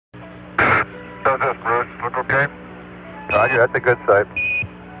How's this, Bruce? Look okay? Roger, that's a good sight.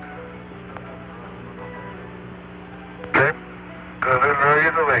 Okay. Goes in very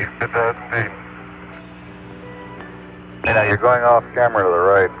easily. It does indeed. Hey, now you're going off camera to the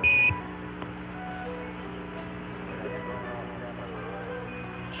right.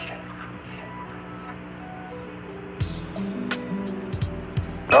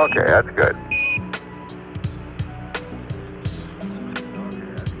 Okay, that's good.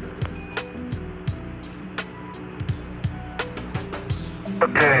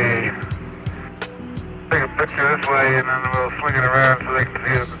 Okay. Take a picture this way and then we'll swing it around so they can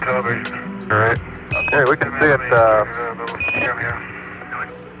see it on the television. All right. Okay, we can see it.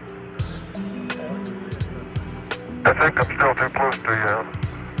 I think I'm still too close to you.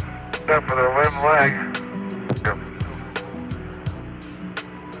 Except for the limb leg. Yep.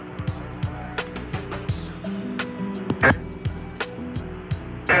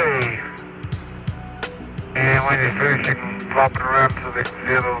 Okay. And when you finish, you can flop it around so they can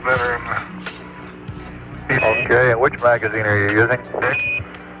see it a little better in the... Okay, and which magazine are you using? Okay.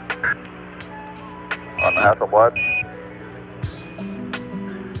 On the Hasselblad?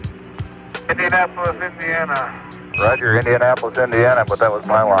 Indianapolis, Indiana. Roger, Indianapolis, Indiana, but that was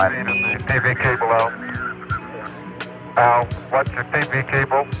my line. The TV cable out. Al, watch your TV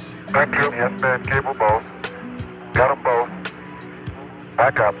cable. Vacuum, yes, man, cable both. Got them both.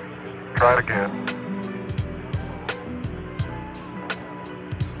 Back up. Try it again.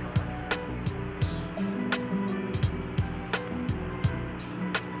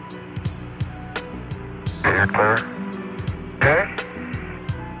 Okay, you're clear. Okay.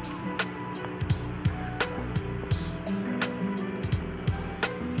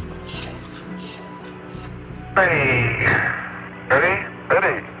 Ready. Ready?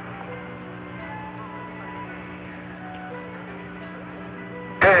 Ready.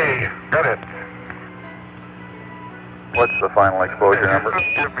 Okay, got it. What's the final exposure number?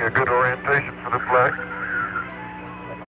 Give me a good orientation